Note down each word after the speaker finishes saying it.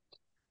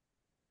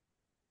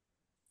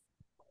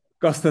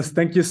Costas,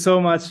 thank you so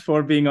much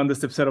for being on the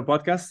Stepzero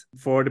podcast.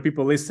 For the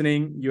people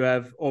listening, you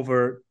have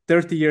over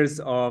 30 years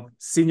of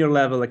senior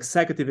level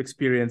executive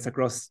experience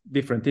across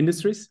different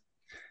industries.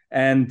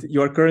 And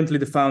you are currently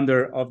the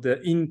founder of the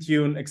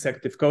Intune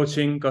Executive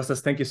Coaching. Costas,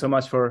 thank you so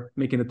much for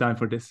making the time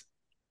for this.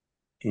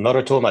 Not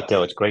at all,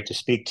 Matteo. It's great to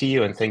speak to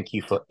you, and thank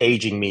you for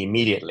aging me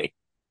immediately.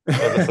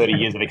 Over 30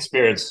 years of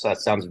experience, that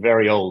sounds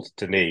very old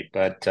to me,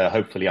 but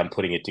hopefully I'm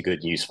putting it to good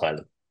use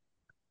finally.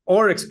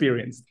 Or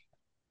experienced.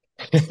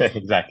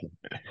 Exactly.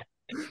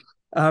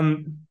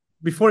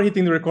 Before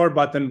hitting the record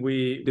button,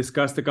 we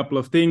discussed a couple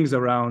of things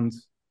around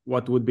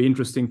what would be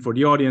interesting for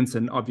the audience.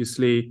 And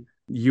obviously,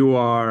 you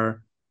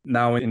are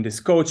now in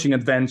this coaching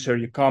adventure.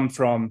 You come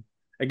from,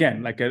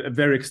 again, like a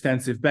very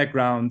extensive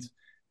background.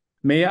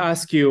 May I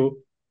ask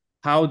you,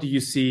 how do you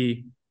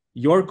see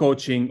your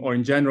coaching or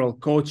in general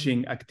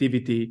coaching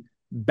activity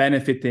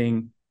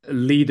benefiting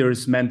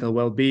leaders' mental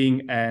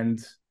well-being and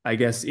I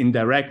guess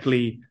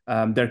indirectly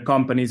their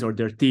companies or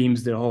their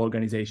teams, their whole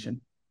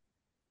organization?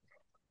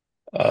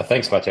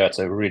 Thanks, Matteo. That's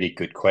a really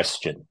good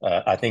question.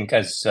 I think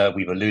as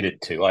we've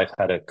alluded to, I've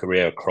had a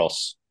career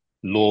across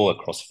law,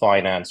 across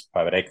finance,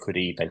 private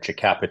equity, venture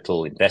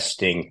capital,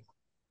 investing.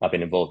 I've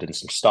been involved in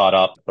some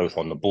startup, both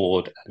on the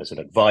board and as an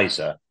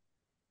advisor.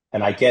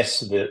 And I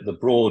guess the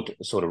broad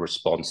sort of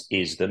response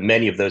is that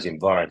many of those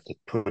environments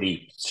are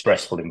pretty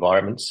stressful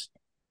environments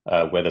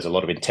where there's a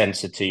lot of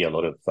intensity, a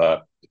lot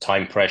of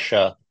time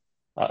pressure,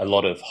 a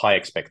lot of high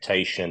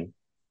expectation.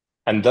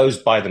 And those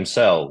by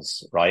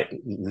themselves, right,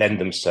 lend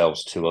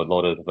themselves to a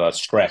lot of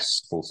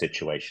stressful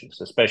situations,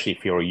 especially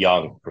if you're a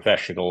young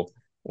professional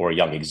or a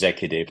young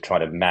executive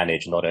trying to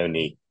manage not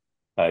only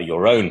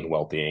your own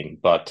well-being,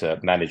 but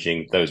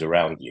managing those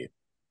around you.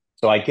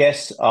 So I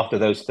guess after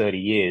those 30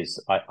 years,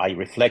 I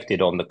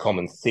reflected on the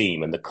common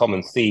theme, and the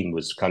common theme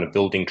was kind of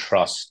building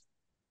trust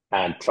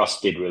and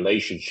trusted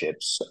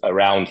relationships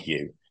around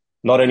you,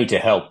 not only to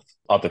help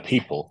other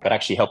people, but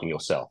actually helping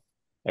yourself.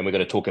 And we're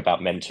going to talk about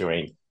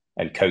mentoring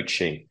and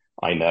coaching,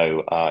 I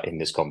know, in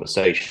this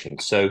conversation.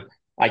 So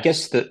I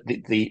guess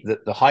the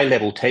high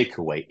level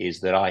takeaway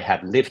is that I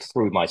have lived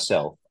through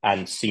myself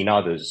and seen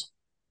others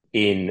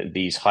in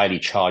these highly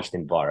charged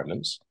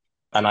environments.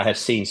 And I have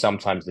seen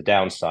sometimes the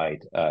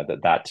downside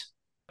that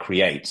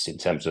creates in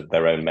terms of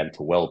their own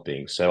mental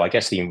well-being. So I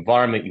guess the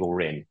environment you're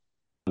in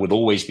will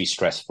always be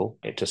stressful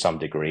to some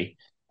degree.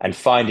 And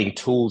finding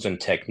tools and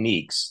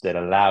techniques that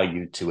allow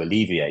you to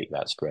alleviate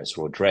that stress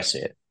or address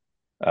it,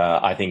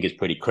 I think is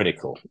pretty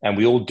critical. And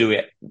we all do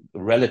it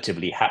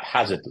relatively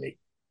haphazardly.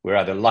 We're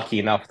either lucky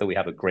enough that we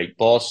have a great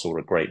boss or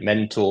a great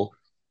mentor,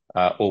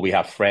 or we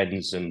have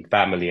friends and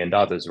family and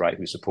others, right,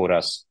 who support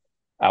us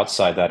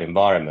outside that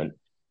environment.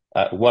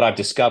 What I've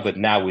discovered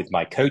now with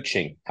my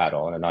coaching hat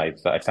on, and I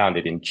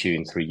founded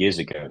Intune 3 years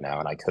ago now,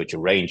 and I coach a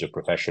range of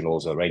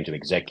professionals, a range of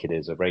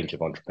executives, a range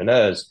of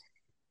entrepreneurs,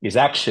 is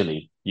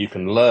actually you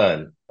can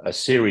learn a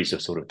series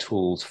of sort of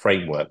tools,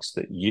 frameworks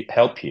that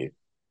help you,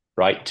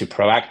 right, to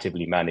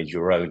proactively manage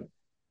your own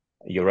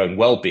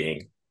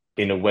well-being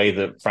in a way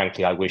that,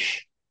 frankly, I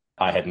wish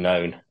I had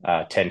known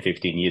 10,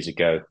 15 years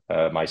ago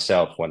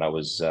myself when I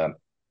was,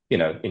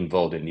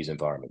 involved in these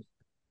environments.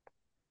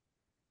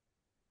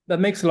 That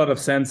makes a lot of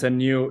sense.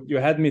 And you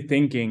had me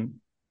thinking,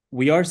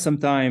 we are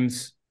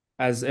sometimes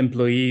as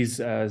employees,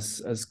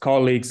 as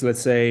colleagues,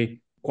 let's say,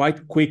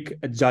 quite quick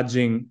at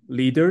judging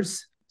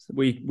leaders.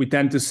 We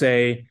tend to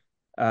say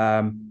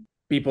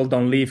people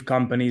don't leave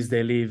companies,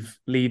 they leave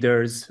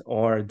leaders,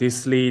 or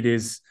this lead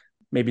is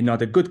maybe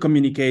not a good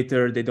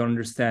communicator. They don't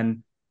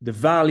understand the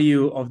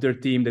value of their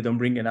team. They don't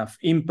bring enough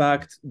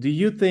impact. Do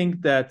you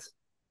think that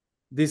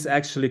this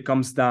actually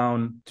comes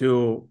down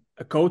to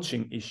a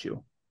coaching issue?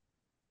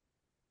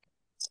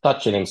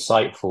 Such an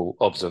insightful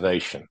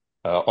observation.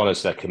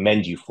 Honestly, I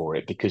commend you for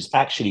it because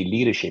actually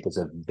leadership is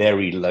a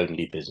very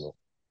lonely business,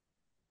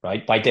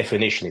 right? By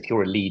definition, if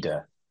you're a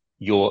leader,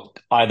 you're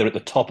either at the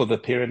top of a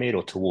pyramid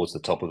or towards the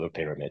top of a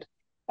pyramid.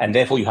 And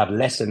therefore you have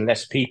less and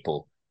less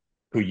people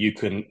who you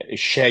can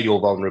share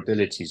your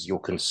vulnerabilities, your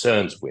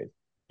concerns with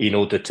in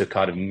order to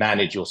kind of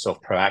manage yourself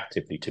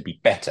proactively to be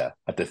better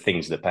at the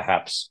things that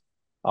perhaps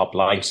are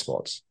blind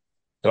spots.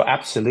 So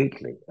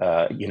absolutely,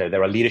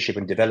 there are leadership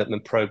and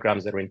development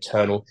programs that are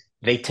internal.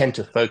 They tend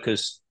to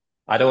focus,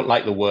 I don't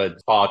like the word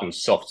hard and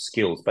soft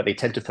skills, but they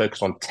tend to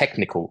focus on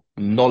technical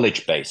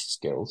knowledge-based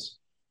skills.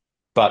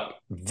 But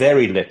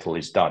very little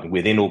is done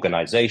within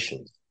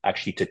organizations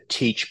actually to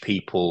teach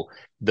people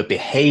the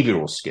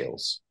behavioral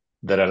skills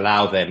that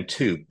allow them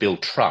to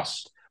build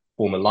trust,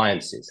 form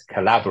alliances,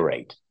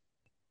 collaborate,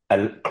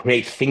 and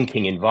create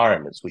thinking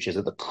environments, which is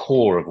at the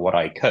core of what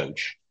I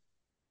coach.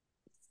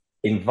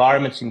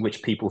 Environments in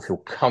which people feel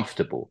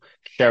comfortable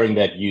sharing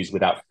their views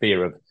without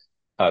fear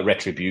of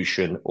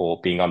retribution or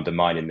being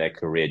undermined in their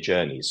career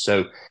journeys.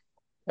 So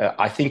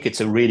I think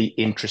it's a really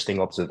interesting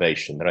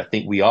observation that I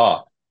think we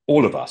are,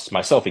 all of us,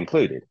 myself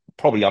included,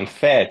 probably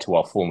unfair to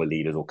our former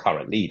leaders or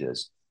current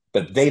leaders,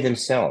 but they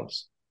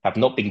themselves have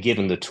not been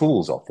given the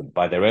tools often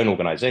by their own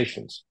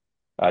organizations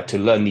to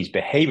learn these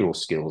behavioral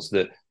skills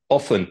that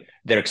often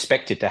they're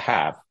expected to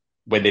have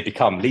when they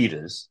become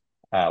leaders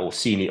or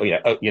senior,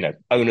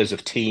 owners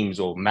of teams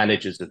or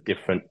managers of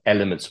different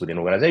elements within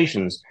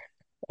organizations,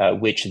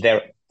 which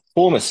their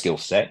former skill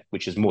set,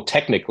 which is more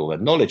technical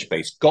and knowledge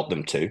based, got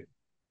them to.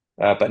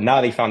 But now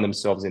they found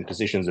themselves in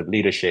positions of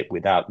leadership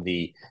without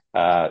the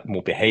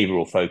more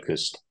behavioral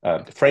focused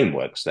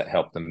frameworks that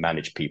help them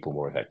manage people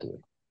more effectively.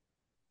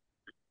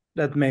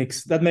 That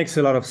makes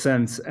a lot of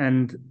sense.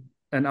 And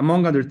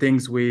among other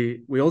things,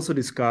 we also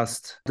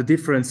discussed the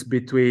difference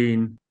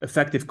between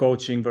effective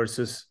coaching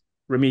versus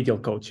remedial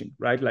coaching,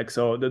 right? Like,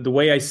 so the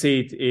way I see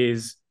it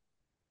is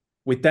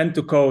we tend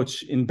to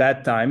coach in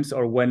bad times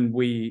or when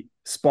we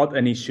spot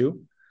an issue,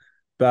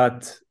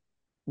 but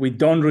we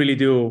don't really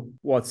do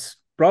what's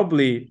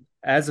probably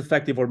as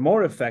effective or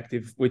more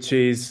effective, which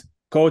is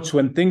coach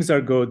when things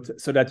are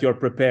good so that you're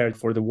prepared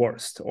for the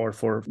worst or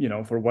for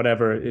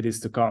whatever it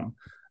is to come.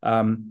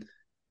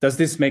 Does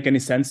this make any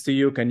sense to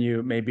you? Can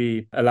you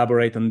maybe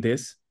elaborate on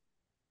this?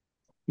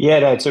 Yeah,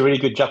 no, it's a really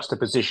good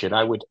juxtaposition.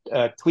 I would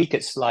tweak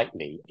it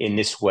slightly in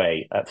this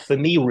way. For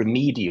me,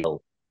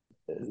 remedial,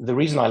 the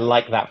reason I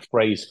like that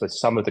phrase for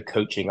some of the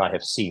coaching I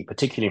have seen,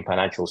 particularly in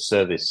financial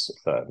service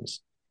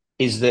firms,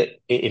 is that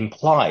it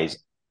implies,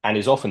 and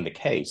is often the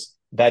case,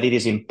 that it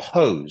is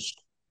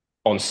imposed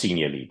on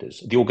senior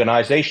leaders. The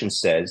organization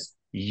says,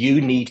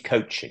 you need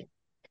coaching,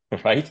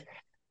 right?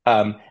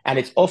 And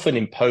it's often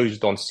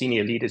imposed on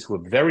senior leaders who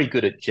are very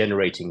good at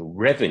generating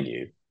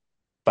revenue,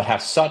 but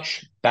have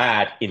such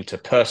bad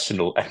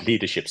interpersonal and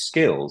leadership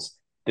skills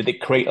that they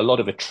create a lot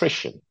of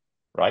attrition,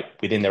 right,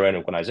 within their own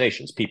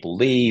organizations. People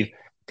leave,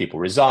 people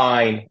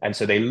resign, and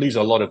so they lose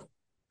a lot of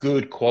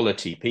good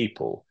quality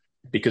people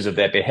because of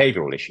their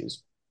behavioral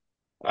issues.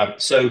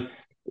 So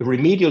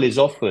remedial is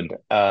often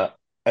a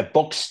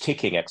box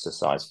ticking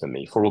exercise for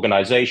me, for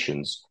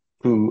organizations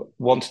who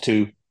want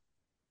to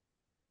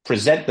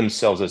present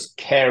themselves as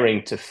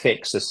caring to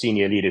fix a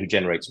senior leader who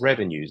generates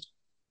revenues,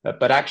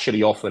 but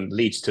actually often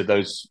leads to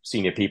those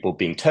senior people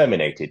being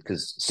terminated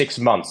because 6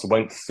 months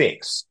won't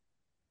fix,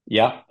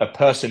 a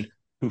person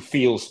who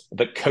feels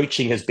that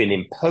coaching has been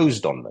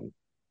imposed on them,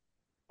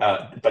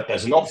 but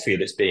does not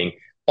feel it's being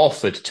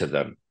offered to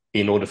them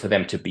in order for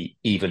them to be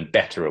even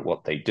better at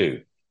what they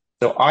do.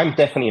 So I'm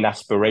definitely an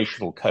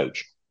aspirational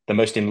coach. The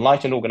most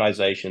enlightened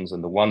organizations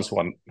and the ones who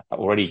I'm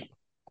already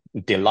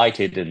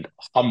delighted and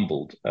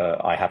humbled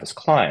I have as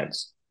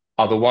clients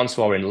are the ones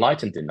who are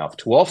enlightened enough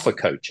to offer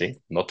coaching,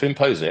 not to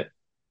impose it,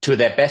 to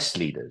their best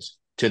leaders,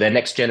 to their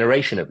next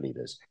generation of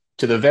leaders,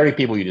 to the very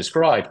people you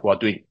described who are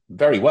doing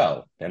very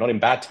well. They're not in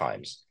bad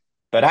times,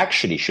 but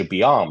actually should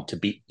be armed to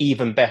be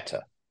even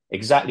better,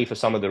 exactly for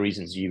some of the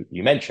reasons you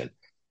mentioned.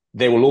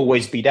 There will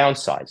always be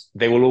downsides.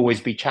 There will always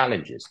be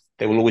challenges.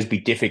 There will always be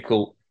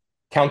difficult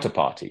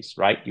counterparties,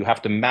 right? You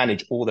have to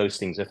manage all those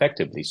things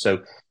effectively. So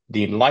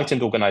the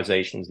enlightened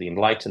organizations, the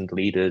enlightened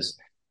leaders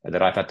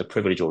that I've had the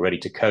privilege already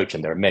to coach,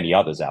 and there are many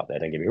others out there,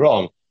 don't get me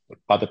wrong,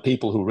 are the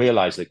people who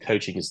realize that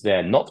coaching is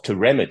there not to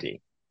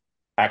remedy,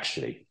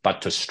 actually,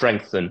 but to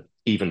strengthen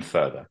even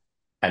further.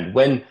 And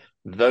when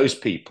those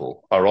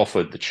people are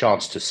offered the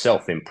chance to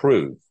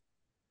self-improve,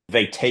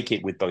 they take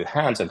it with both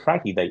hands, and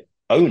frankly, they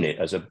own it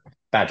as a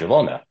badge of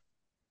honor.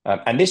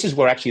 And this is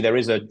where actually there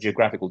is a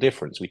geographical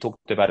difference. We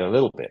talked about it a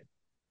little bit.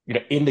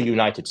 In the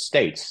United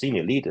States,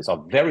 senior leaders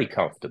are very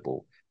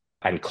comfortable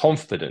and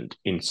confident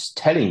in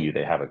telling you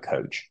they have a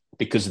coach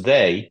because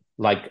they,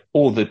 like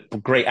all the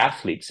great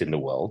athletes in the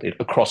world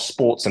across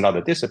sports and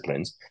other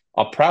disciplines,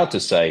 are proud to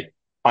say,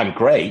 I'm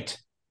great,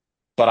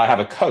 but I have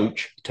a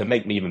coach to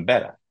make me even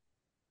better.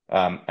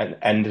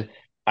 And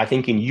I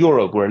think in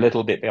Europe, we're a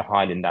little bit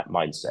behind in that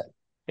mindset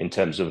in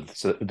terms of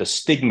the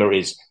stigma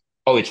is,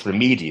 oh, it's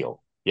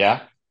remedial.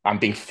 Yeah, I'm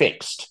being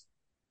fixed,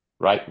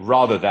 right?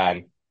 Rather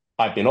than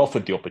I've been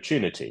offered the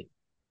opportunity.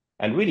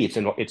 And really,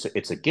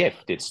 it's a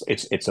gift.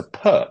 It's a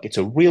perk. It's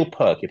a real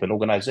perk if an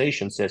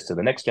organization says to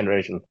the next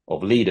generation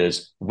of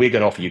leaders, we're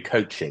going to offer you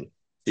coaching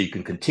so you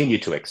can continue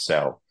to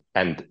excel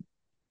and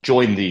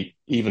join the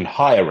even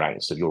higher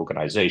ranks of your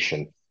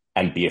organization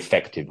and be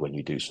effective when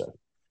you do so.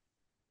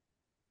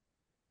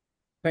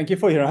 Thank you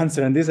for your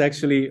answer. And this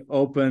actually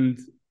opened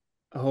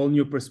a whole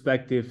new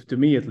perspective, to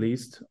me at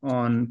least,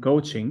 on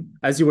coaching.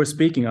 As you were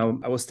speaking,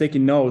 I was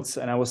taking notes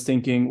and I was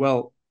thinking,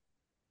 well,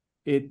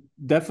 it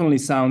definitely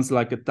sounds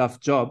like a tough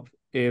job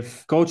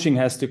if coaching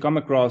has to come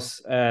across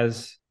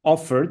as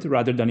offered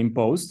rather than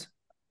imposed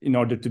in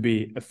order to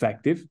be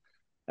effective.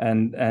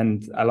 And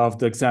I love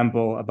the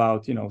example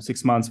about,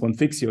 6 months won't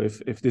fix you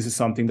if this is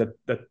something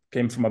that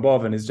came from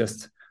above and is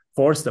just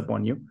forced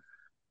upon you.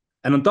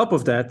 And on top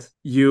of that,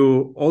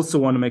 you also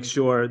want to make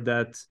sure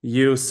that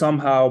you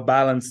somehow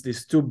balance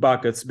these two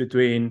buckets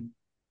between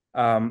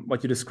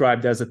what you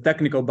described as a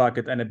technical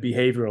bucket and a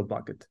behavioral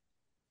bucket.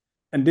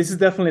 And this is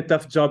definitely a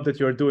tough job that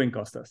you're doing,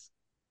 Costas.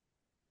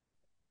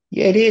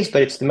 Yeah, it is,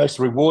 but it's the most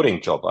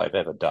rewarding job I've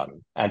ever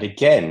done. And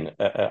again,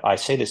 I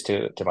say this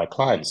to my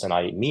clients, and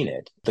I mean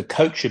it. The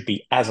coach should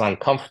be as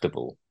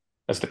uncomfortable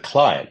as the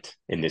client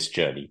in this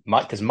journey,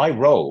 because my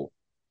role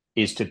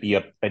is to be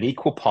an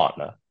equal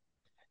partner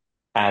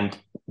and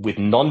with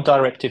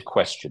non-directive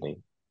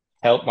questioning,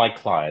 help my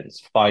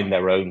clients find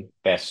their own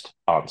best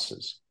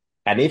answers.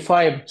 And if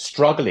I am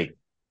struggling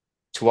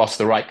to ask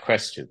the right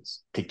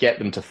questions to get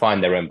them to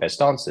find their own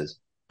best answers,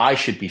 I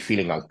should be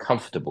feeling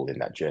uncomfortable in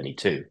that journey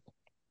too,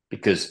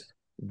 because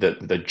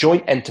the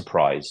joint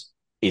enterprise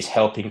is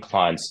helping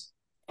clients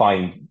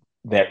find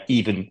their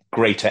even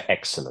greater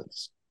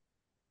excellence.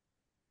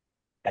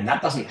 And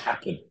that doesn't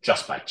happen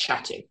just by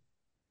chatting,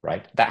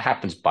 right? That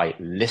happens by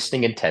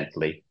listening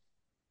intently,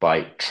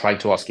 by trying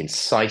to ask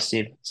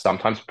incisive,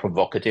 sometimes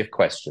provocative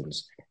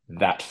questions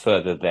that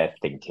further their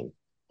thinking.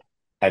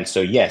 And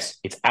so, yes,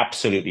 it's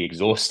absolutely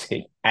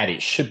exhausting, and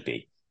it should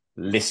be,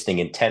 listening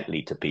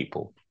intently to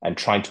people and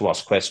trying to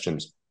ask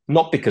questions,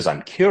 not because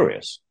I'm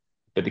curious,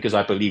 but because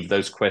I believe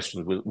those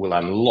questions will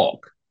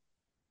unlock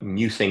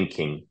new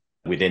thinking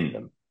within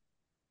them.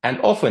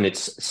 And often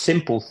it's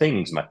simple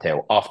things,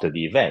 Matteo, after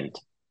the event,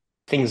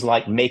 things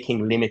like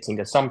making limiting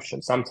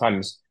assumptions.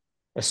 Sometimes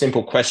a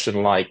simple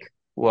question like,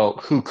 well,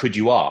 who could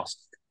you ask?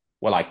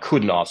 Well, I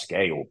couldn't ask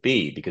A or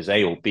B because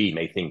A or B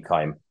may think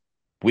I'm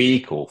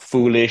weak or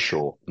foolish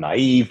or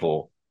naive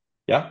or,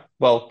 yeah.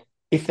 Well,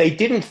 if they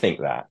didn't think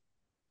that,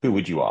 who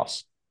would you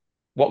ask?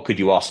 What could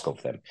you ask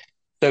of them?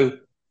 So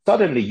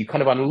suddenly you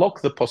kind of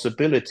unlock the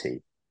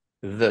possibility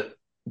that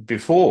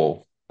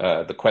before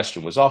the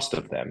question was asked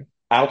of them,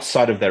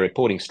 outside of their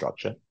reporting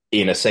structure,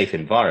 in a safe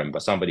environment, by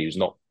somebody who's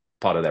not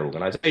part of their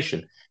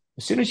organization,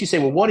 as soon as you say,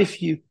 well, what if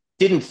you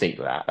didn't think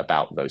that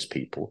about those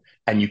people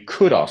and you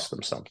could ask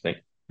them something,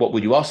 what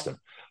would you ask them?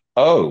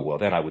 Oh, well,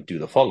 then I would do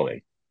the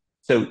following.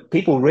 So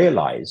people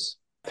realize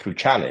through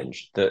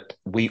challenge that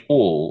we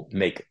all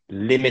make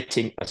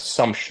limiting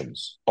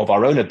assumptions of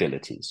our own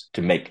abilities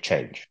to make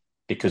change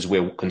because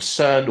we're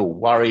concerned or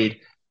worried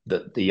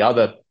that the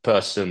other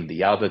person,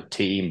 the other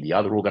team, the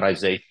other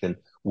organization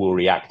will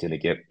react in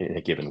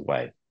a given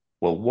way.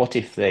 Well, what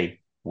if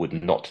they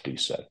would not do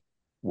so?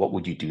 What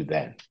would you do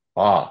then?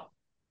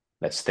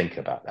 Let's think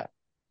about that.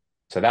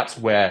 So that's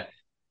where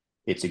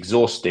it's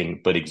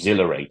exhausting, but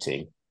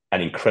exhilarating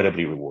and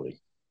incredibly rewarding.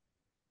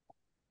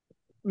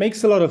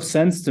 Makes a lot of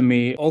sense to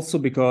me also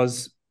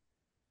because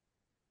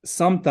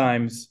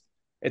sometimes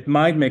it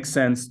might make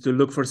sense to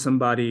look for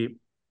somebody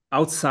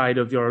outside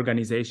of your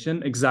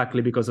organization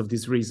exactly because of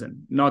this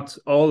reason. Not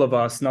all of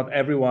us, not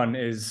everyone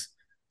is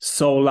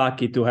so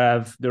lucky to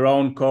have their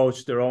own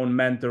coach, their own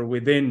mentor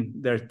within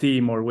their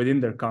team or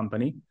within their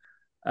company.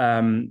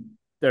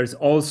 There's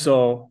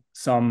also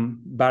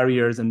some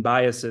barriers and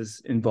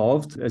biases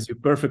involved, as you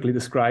perfectly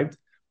described.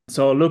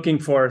 So looking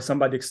for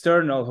somebody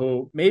external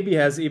who maybe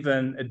has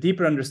even a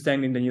deeper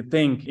understanding than you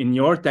think in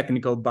your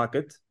technical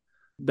bucket,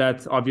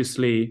 that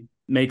obviously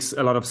makes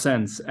a lot of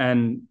sense.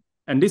 And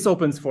this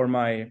opens for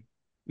my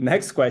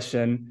next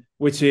question,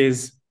 which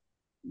is,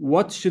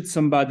 what should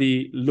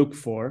somebody look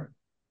for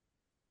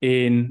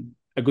in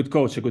a good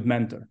coach, a good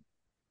mentor?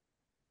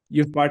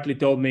 You've partly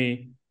told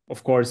me,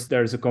 of course,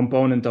 there's a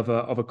component of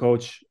a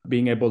coach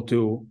being able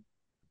to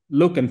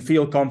look and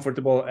feel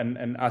comfortable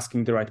and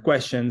asking the right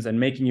questions and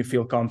making you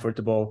feel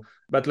comfortable.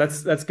 But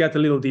let's get a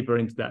little deeper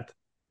into that.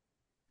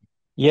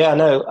 Yeah,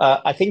 no,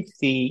 I think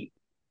the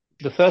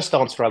first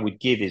answer I would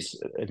give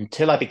is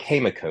until I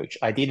became a coach,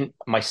 I didn't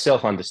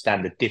myself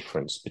understand the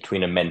difference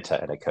between a mentor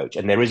and a coach.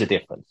 And there is a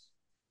difference.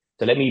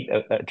 So let me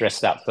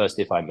address that first,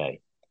 if I may.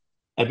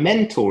 A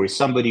mentor is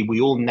somebody we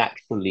all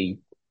naturally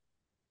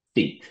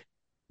seek,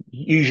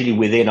 usually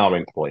within our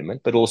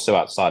employment, but also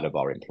outside of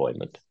our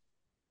employment,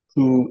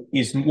 who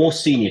is more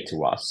senior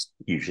to us,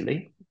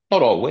 usually,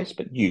 not always,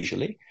 but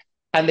usually,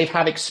 and they've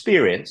had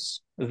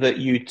experience that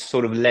you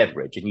sort of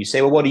leverage. And you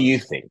say, well, what do you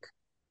think,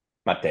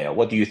 Matteo?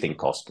 What do you think,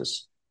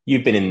 Costas?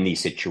 You've been in these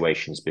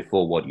situations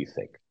before. What do you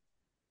think?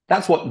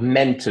 That's what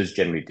mentors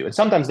generally do. And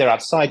sometimes they're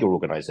outside your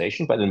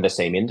organization, but in the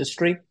same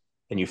industry,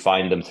 and you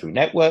find them through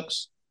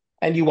networks.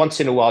 And you once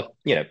in a while,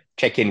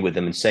 check in with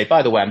them and say,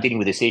 by the way, I'm dealing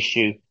with this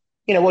issue.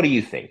 What do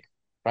you think?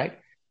 Right?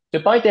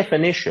 So by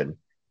definition,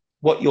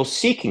 what you're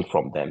seeking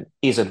from them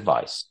is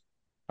advice,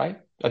 right?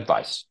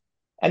 Advice.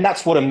 And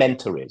that's what a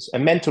mentor is. A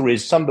mentor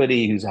is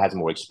somebody who has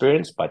more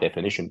experience, by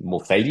definition,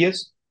 more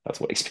failures. That's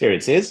what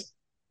experience is,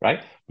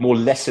 right? More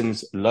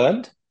lessons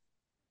learned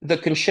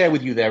that can share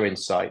with you their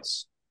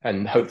insights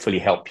and hopefully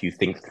help you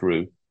think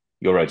through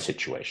your own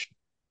situation.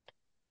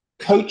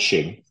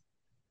 Coaching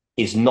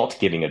is not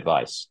giving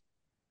advice.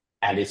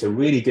 And it's a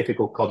really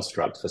difficult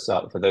construct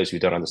for those who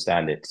don't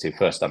understand it to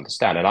first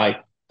understand. And it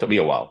took me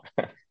a while.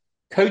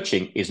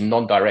 Coaching is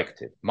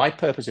non-directive. My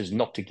purpose is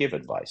not to give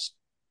advice.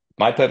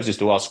 My purpose is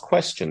to ask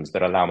questions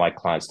that allow my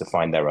clients to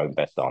find their own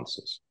best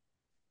answers.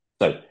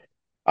 So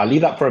I'll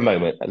leave that for a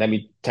moment and let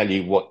me tell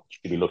you what you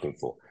should be looking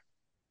for.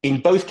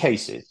 In both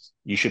cases,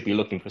 you should be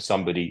looking for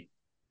somebody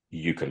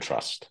you can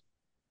trust.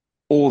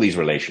 All these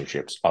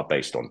relationships are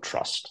based on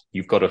trust.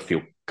 You've got to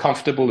feel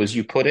comfortable, as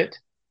you put it,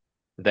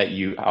 that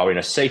you are in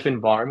a safe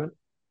environment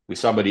with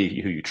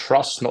somebody who you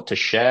trust not to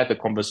share the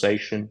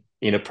conversation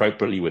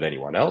inappropriately with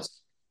anyone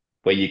else,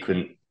 where you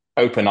can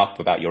open up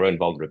about your own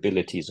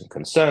vulnerabilities and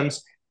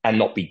concerns and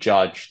not be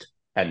judged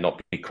and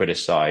not be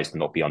criticized and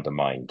not be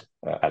undermined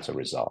as a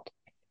result.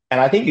 And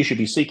I think you should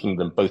be seeking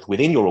them both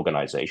within your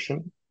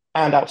organization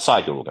and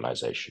outside your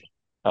organization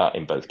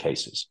in both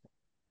cases.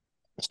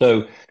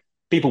 So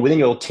people within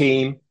your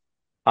team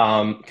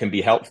can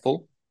be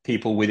helpful.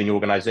 People within your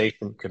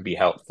organization can be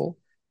helpful.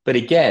 But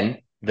again,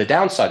 the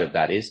downside of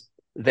that is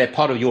they're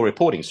part of your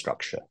reporting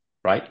structure,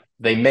 right?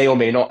 They may or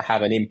may not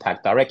have an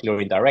impact directly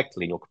or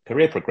indirectly in your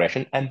career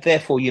progression, and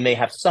therefore you may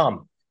have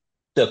some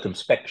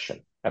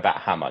circumspection about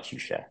how much you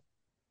share.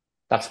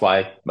 That's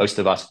why most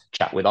of us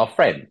chat with our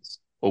friends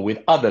or with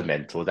other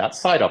mentors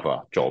outside of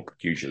our job,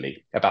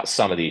 usually, about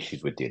some of the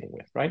issues we're dealing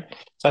with, right?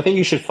 So I think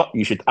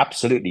you should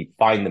absolutely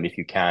find them if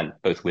you can,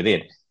 both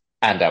within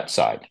and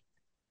outside.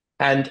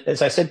 And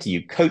as I said to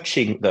you,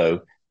 coaching,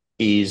 though,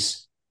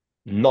 is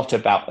not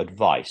about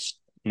advice.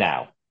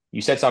 Now,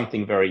 you said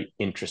something very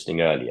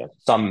interesting earlier.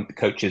 Some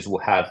coaches will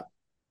have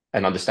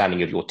an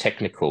understanding of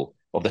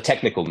the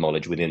technical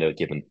knowledge within a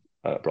given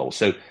role.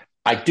 So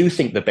I do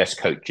think the best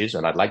coaches,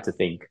 and I'd like to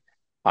think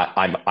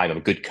I'm a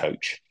good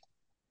coach,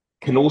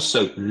 can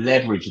also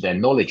leverage their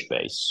knowledge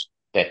base,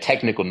 their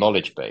technical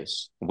knowledge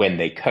base when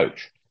they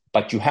coach.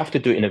 But you have to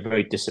do it in a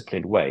very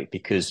disciplined way,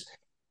 because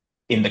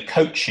in the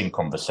coaching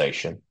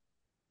conversation,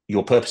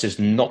 your purpose is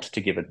not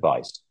to give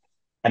advice.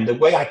 And the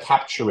way I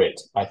capture it,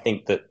 I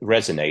think that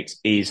resonates,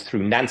 is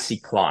through Nancy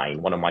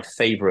Klein, one of my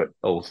favorite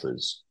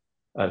authors,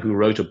 who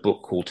wrote a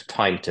book called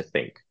Time to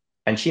Think.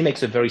 And she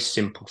makes a very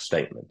simple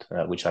statement,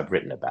 which I've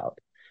written about.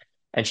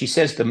 And she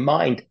says the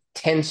mind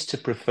tends to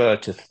prefer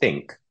to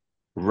think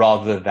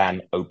rather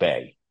than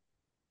obey.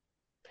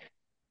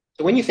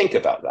 So when you think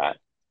about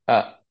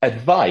that,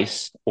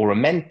 advice or a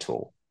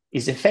mentor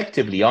is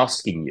effectively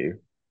asking you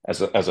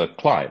as a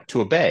client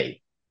to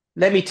obey.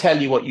 Let me tell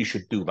you what you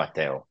should do,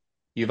 Matteo.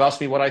 You've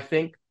asked me what I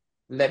think.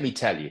 Let me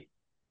tell you,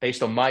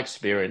 based on my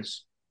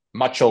experience,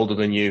 much older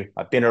than you,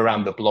 I've been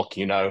around the block,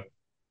 you know.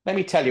 Let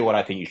me tell you what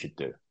I think you should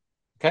do.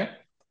 Okay?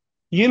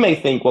 You may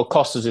think, well,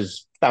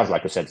 Costas sounds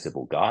like a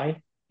sensible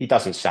guy. He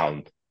doesn't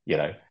sound,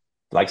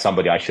 like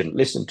somebody I shouldn't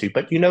listen to.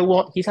 But you know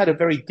what? He's had a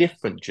very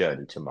different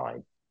journey to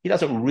mine. He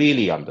doesn't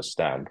really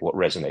understand what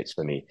resonates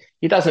for me.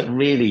 He doesn't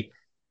really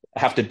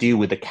have to deal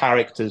with the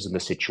characters and the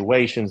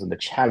situations and the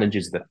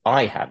challenges that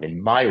I have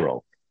in my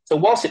role. So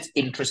whilst it's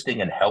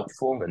interesting and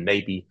helpful and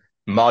maybe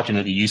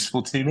marginally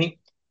useful to me,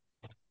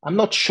 I'm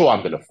not sure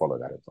I'm going to follow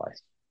that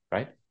advice,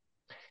 right?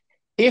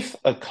 If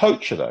a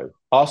coach, though,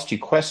 asks you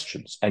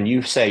questions and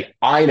you say,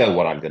 I know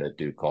what I'm going to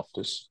do,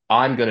 Costas,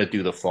 I'm going to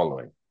do the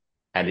following,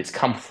 and it's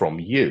come from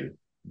you,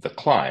 the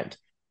client,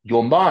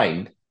 your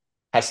mind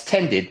has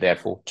tended,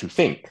 therefore, to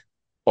think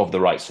of the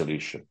right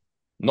solution,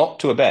 not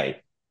to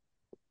obey.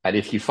 And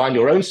if you find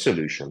your own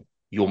solution,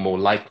 you're more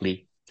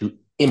likely to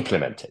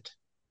implement it.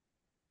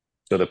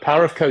 So the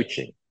power of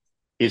coaching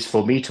is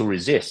for me to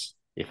resist,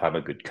 if I'm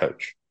a good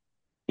coach,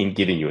 in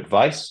giving you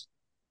advice,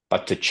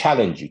 but to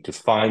challenge you to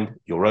find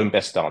your own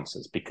best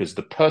answers, because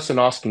the person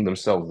asking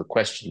themselves the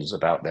questions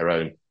about their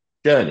own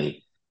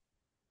journey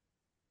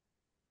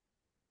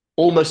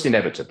almost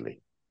inevitably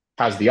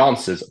has the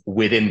answers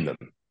within them.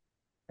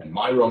 And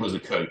my role as a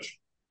coach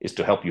is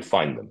to help you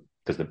find them,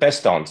 because the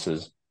best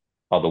answers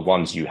are the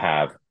ones you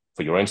have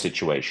for your own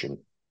situation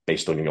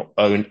based on your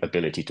own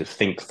ability to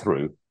think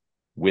through,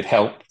 with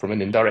help from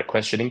an indirect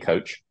questioning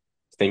coach,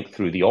 think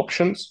through the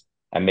options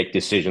and make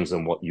decisions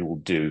on what you will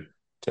do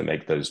to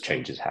make those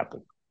changes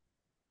happen.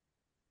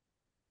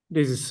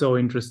 This is so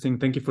interesting.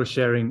 Thank you for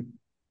sharing.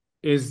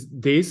 Is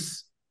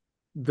this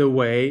the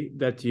way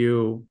that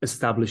you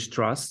establish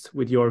trust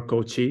with your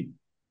coachee?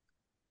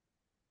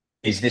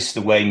 Is this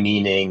the way,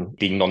 meaning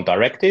being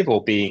non-directive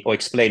or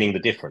explaining the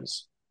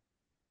difference?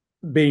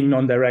 Being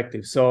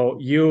non-directive. So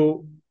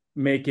you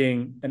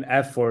making an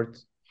effort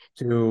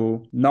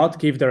to not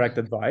give direct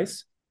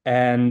advice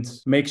and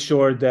make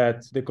sure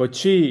that the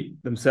coachee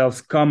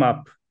themselves come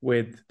up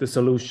with the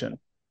solution.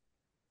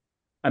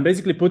 I'm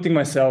basically putting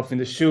myself in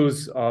the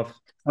shoes of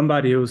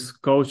somebody who's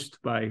coached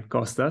by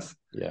Costas.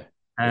 Yeah.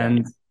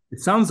 And it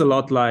sounds a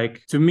lot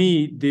like, to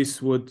me,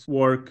 this would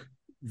work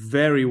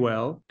very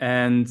well.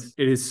 And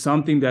it is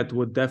something that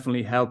would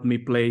definitely help me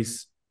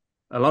place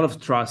a lot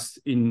of trust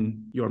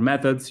in your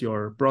methods,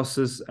 your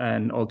process,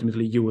 and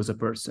ultimately you as a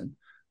person.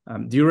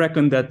 Do you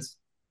reckon that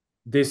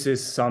this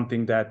is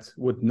something that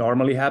would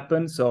normally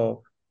happen?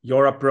 So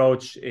your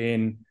approach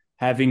in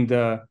having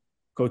the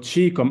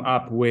coachee come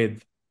up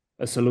with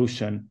a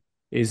solution,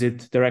 is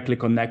it directly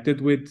connected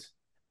with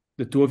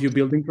the two of you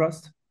building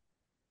trust?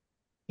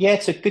 Yeah,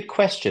 it's a good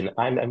question.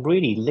 I'm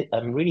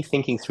really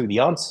thinking through the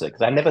answer,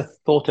 because I never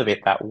thought of it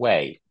that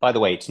way. By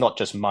the way, it's not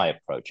just my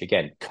approach.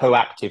 Again,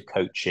 coactive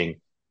coaching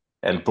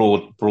and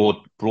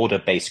broader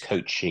based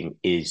coaching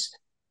is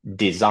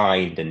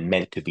designed and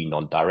meant to be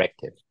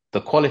non-directive.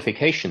 The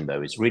qualification,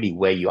 though, is really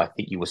where I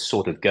think you were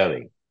sort of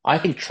going. I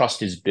think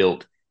trust is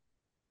built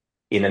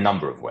in a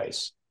number of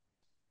ways.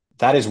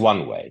 That is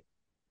one way.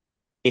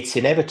 It's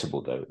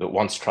inevitable, though, that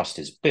once trust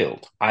is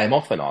built, I am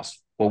often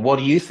asked, well, what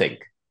do you think,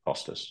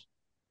 Costas?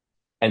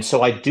 And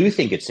so I do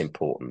think it's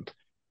important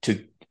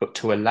to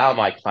allow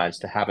my clients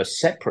to have a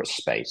separate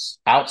space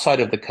outside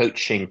of the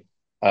coaching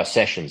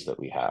sessions that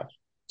we have,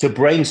 to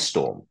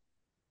brainstorm.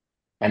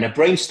 And a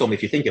brainstorm,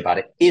 if you think about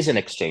it, is an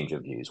exchange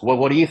of views. Well,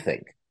 what do you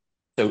think?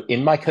 So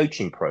in my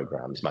coaching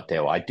programs,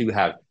 Matteo, I do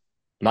have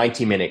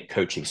 90-minute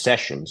coaching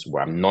sessions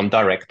where I'm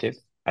non-directive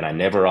and I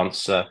never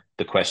answer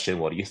the question,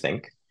 what do you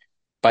think?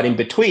 But in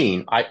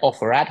between, I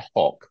offer ad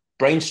hoc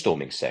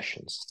brainstorming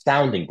sessions,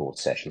 sounding board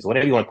sessions,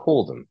 whatever you want to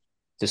call them,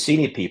 to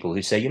senior people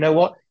who say, you know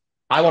what?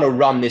 I want to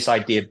run this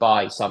idea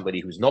by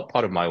somebody who's not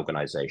part of my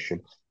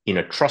organization in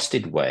a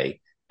trusted way.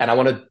 And I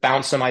want to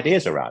bounce some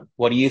ideas around.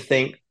 What do you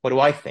think? What do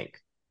I think?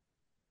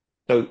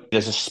 So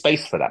there's a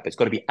space for that, but it's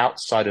got to be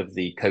outside of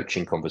the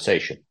coaching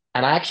conversation.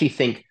 And I actually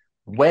think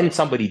when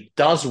somebody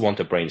does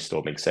want a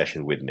brainstorming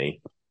session with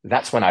me,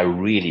 that's when I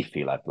really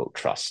feel I've built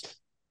trust.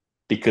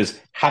 Because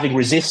having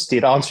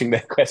resisted answering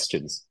their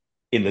questions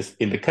in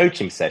the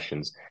coaching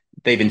sessions,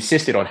 they've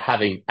insisted on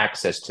having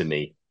access to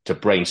me to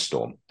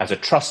brainstorm as a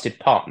trusted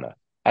partner,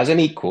 as an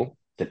equal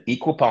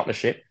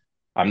partnership.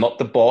 I'm not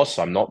the boss.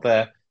 I'm not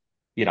the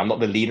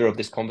leader of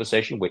this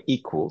conversation. We're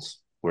equals.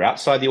 We're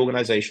outside the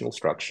organizational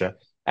structure.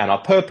 And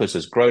our purpose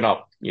as grown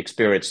up,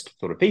 experienced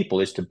sort of people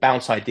is to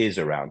bounce ideas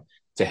around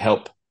to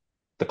help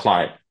the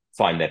client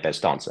find their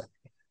best answer.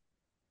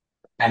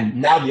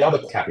 And now the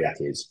other caveat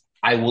is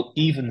I will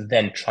even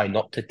then try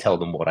not to tell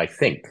them what I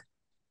think.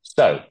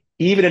 So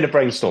even in a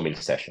brainstorming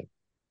session,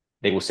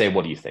 they will say,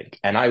 what do you think?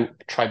 And I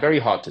try very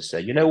hard to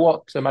say, you know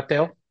what,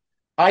 Matteo,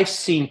 I've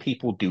seen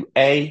people do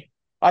A,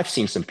 I've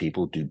seen some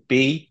people do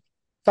B,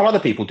 some other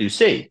people do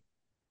C.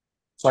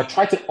 So I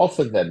try to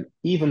offer them,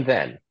 even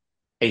then,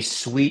 a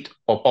suite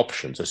of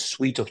options, a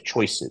suite of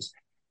choices.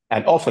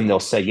 And often they'll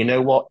say, you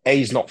know what,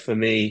 A is not for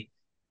me,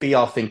 B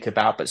I'll think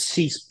about, but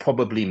C's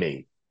probably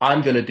me.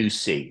 I'm going to do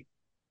C.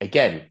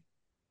 Again,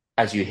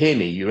 as you hear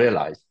me, you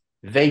realize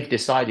they've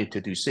decided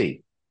to do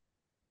C.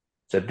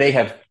 So they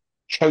have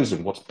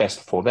chosen what's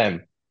best for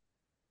them.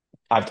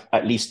 I've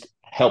at least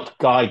helped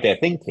guide their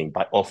thinking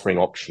by offering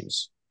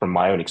options from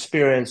my own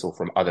experience or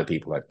from other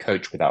people I've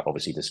coached without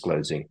obviously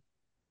disclosing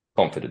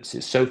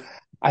confidences. So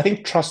I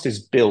think trust is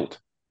built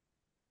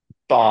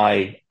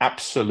by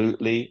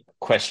absolutely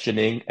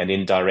questioning an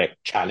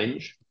indirect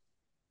challenge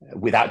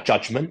without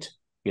judgment.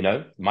 You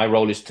know, my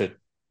role is to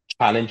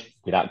challenge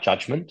without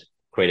judgment,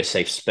 create a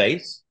safe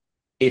space.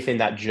 If in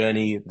that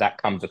journey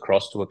that comes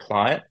across to a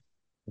client,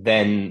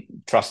 then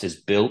trust is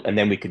built, and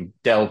then we can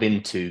delve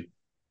into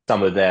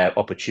some of their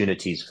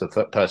opportunities for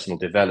personal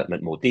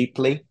development more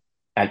deeply.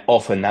 And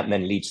often that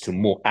then leads to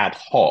more ad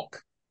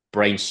hoc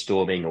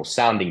brainstorming or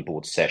sounding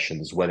board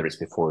sessions, whether it's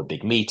before a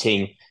big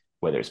meeting,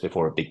 whether it's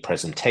before a big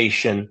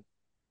presentation.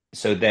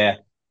 So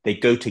they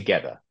go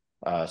together.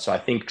 So I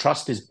think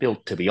trust is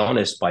built, to be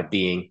honest, by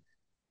being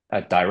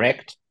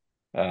direct,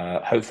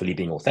 hopefully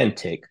being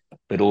authentic,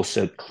 but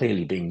also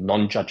clearly being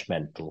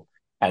non-judgmental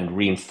and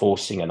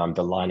reinforcing and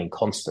underlining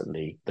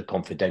constantly the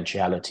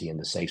confidentiality and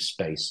the safe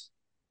space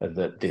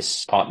that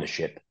this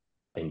partnership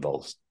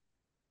involves.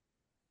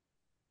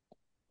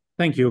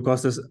 Thank you,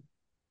 Costas.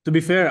 To be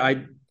fair,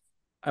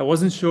 I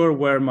wasn't sure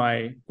where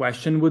my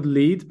question would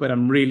lead, but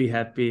I'm really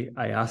happy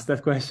I asked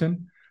that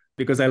question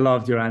because I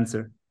loved your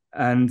answer.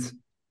 And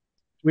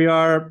we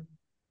are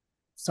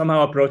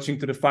somehow approaching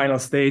to the final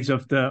stage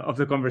of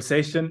the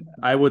conversation.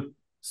 I would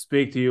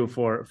speak to you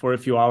for a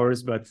few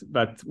hours, but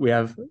we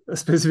have a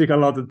specific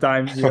allotted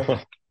time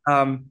here.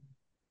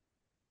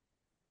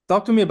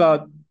 Talk to me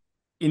about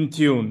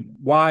Intune.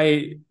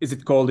 Why is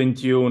it called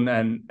Intune,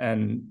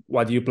 and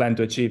what do you plan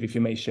to achieve, if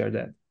you may share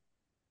that?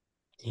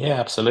 Yeah,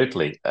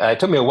 absolutely. It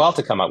took me a while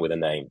to come up with a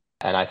name,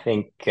 and I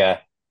think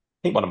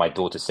one of my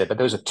daughters said, "But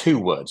those are two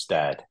words,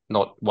 Dad,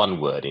 not one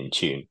word, in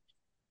tune."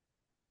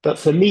 But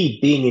for me,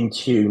 being in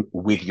tune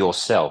with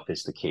yourself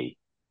is the key,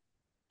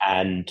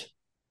 and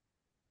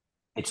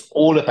it's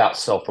all about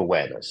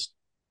self-awareness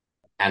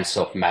and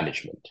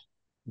self-management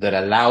that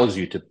allows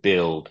you to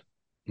build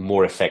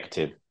more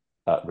effective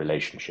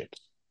relationships.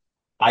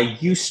 I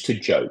used to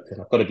joke, and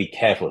I've got to be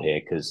careful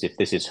here because if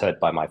this is heard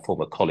by my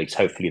former colleagues,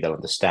 hopefully they'll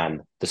understand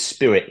the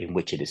spirit in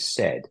which it is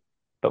said.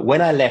 But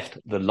when I left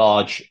the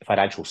large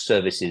financial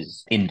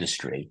services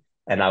industry,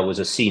 and I was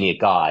a senior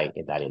guy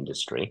in that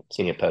industry,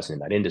 senior person in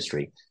that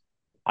industry,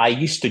 I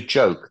used to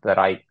joke that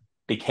I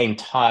became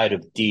tired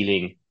of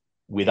dealing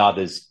with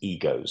others'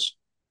 egos.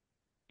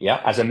 Yeah,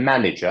 as a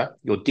manager,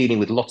 you're dealing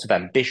with lots of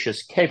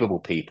ambitious, capable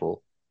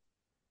people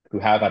who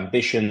have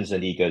ambitions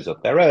and egos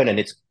of their own,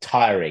 and it's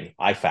tiring,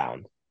 I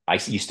found. I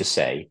used to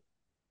say,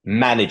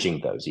 managing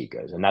those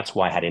egos. And that's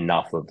why I had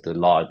enough of the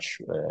large,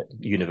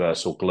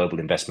 universal global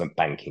investment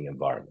banking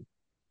environment.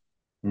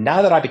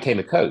 Now that I became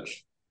a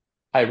coach,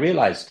 I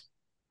realized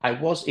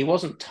it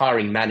wasn't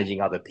tiring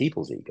managing other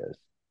people's egos.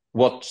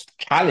 What's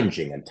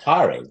challenging and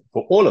tiring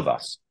for all of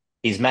us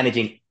is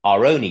managing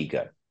our own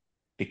ego,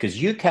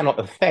 because you cannot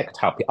affect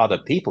how other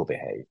people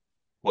behave.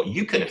 What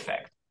you can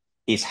affect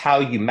is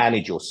how you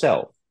manage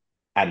yourself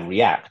and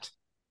react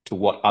to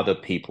what other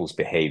people's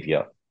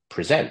behavior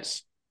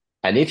presents.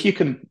 And if you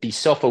can be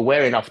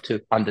self-aware enough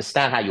to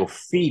understand how you're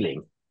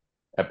feeling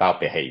about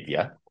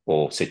behavior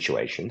or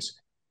situations,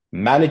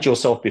 manage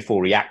yourself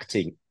before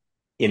reacting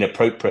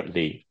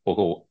inappropriately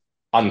or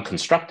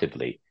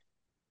unconstructively,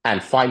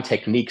 and find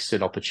techniques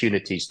and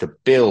opportunities to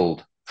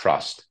build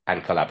trust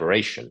and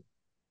collaboration,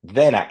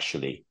 then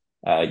actually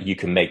you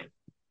can make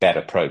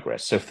better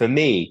progress. So for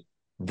me,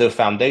 the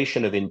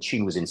foundation of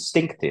Intune was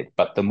instinctive,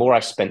 but the more I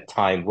spent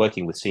time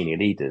working with senior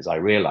leaders, I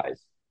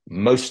realized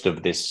most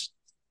of this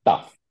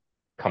stuff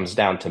comes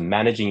down to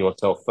managing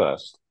yourself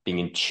first, being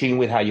in tune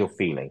with how you're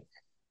feeling,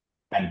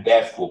 and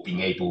therefore being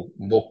able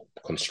more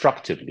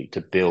constructively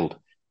to build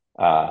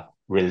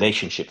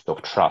relationships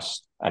of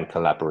trust and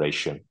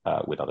collaboration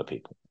with other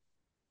people.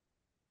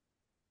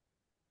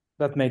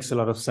 That makes a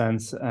lot of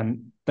sense.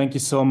 And thank you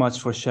so much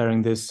for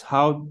sharing this.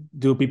 How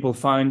do people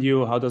find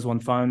you? How does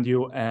one find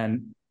you?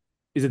 And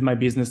is it my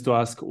business to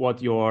ask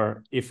what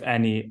your, if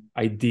any,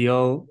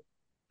 ideal,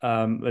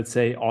 let's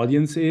say,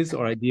 audience is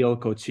or ideal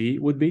coachee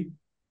would be?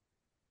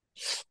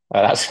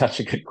 That's such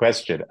a good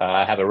question.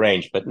 I have a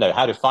range, but no,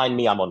 how to find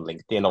me? I'm on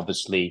LinkedIn,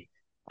 obviously.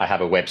 I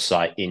have a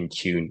website,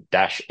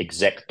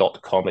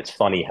 intune-exec.com. It's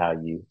funny how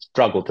you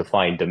struggle to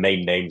find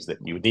domain names that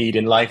you need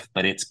in life,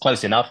 but it's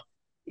close enough,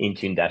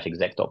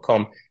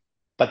 intune-exec.com.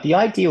 But the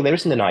ideal, there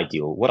isn't an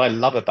ideal. What I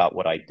love about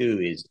what I do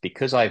is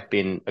because I've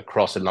been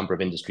across a number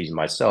of industries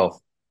myself,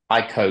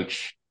 I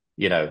coach,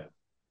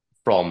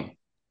 from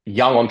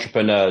young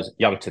entrepreneurs,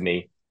 young to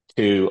me,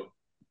 to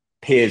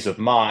peers of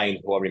mine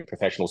who are in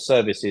professional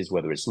services,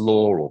 whether it's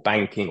law or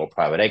banking or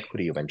private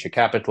equity or venture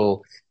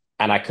capital.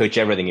 And I coach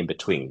everything in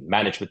between,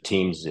 management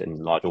teams in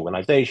large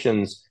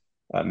organizations,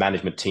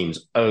 management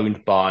teams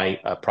owned by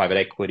private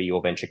equity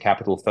or venture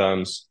capital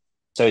firms.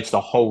 So it's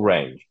the whole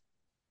range.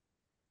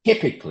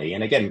 Typically,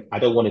 and again, I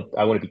want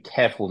to be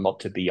careful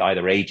not to be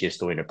either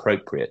ageist or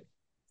inappropriate.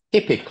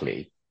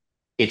 Typically,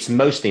 it's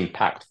most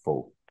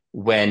impactful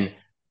when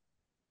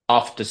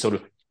after sort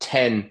of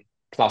 10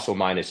 plus or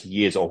minus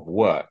years of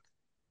work,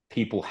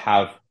 people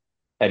have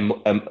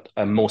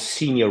a more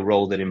senior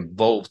role that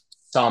involves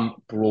some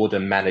broader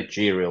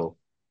managerial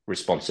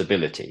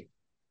responsibility.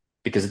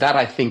 Because that,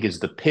 I think, is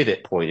the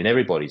pivot point in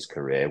everybody's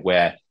career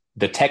where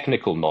the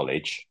technical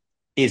knowledge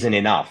isn't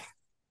enough.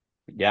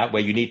 Yeah,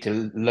 where you need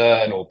to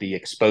learn or be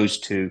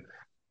exposed to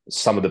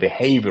some of the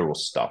behavioral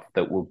stuff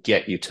that will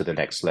get you to the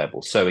next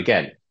level. So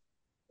again,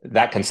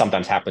 that can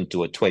sometimes happen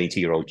to a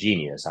 22-year-old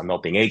genius. I'm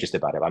not being ageist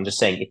about it. I'm just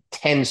saying it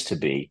tends to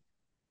be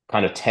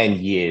kind of 10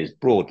 years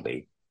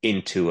broadly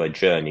into a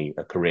journey,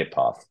 a career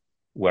path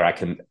where I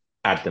can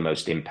add the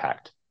most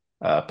impact.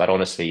 But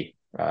honestly,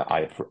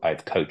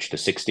 I've coached a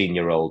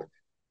 16-year-old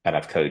and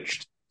I've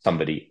coached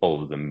somebody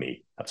older than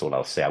me. That's all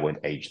I'll say. I won't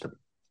age them.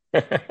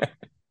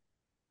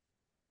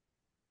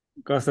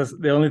 Costas,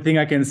 the only thing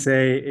I can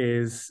say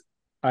is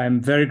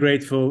I'm very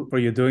grateful for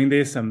you doing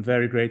this. I'm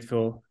very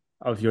grateful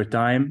of your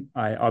time.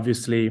 I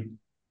obviously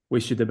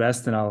wish you the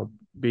best, and I'll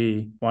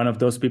be one of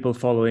those people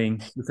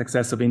following the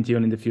success of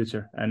Intune in the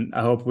future. And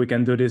I hope we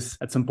can do this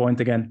at some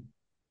point again.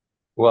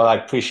 Well, I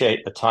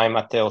appreciate the time,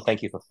 Matteo.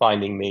 Thank you for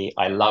finding me.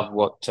 I love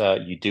what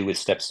you do with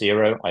Step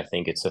Zero. I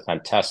think it's a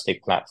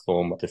fantastic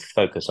platform to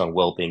focus on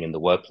well-being in the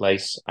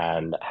workplace,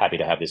 and happy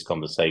to have this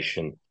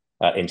conversation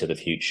into the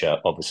future,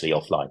 obviously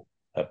offline.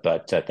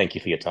 But thank you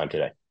for your time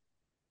today.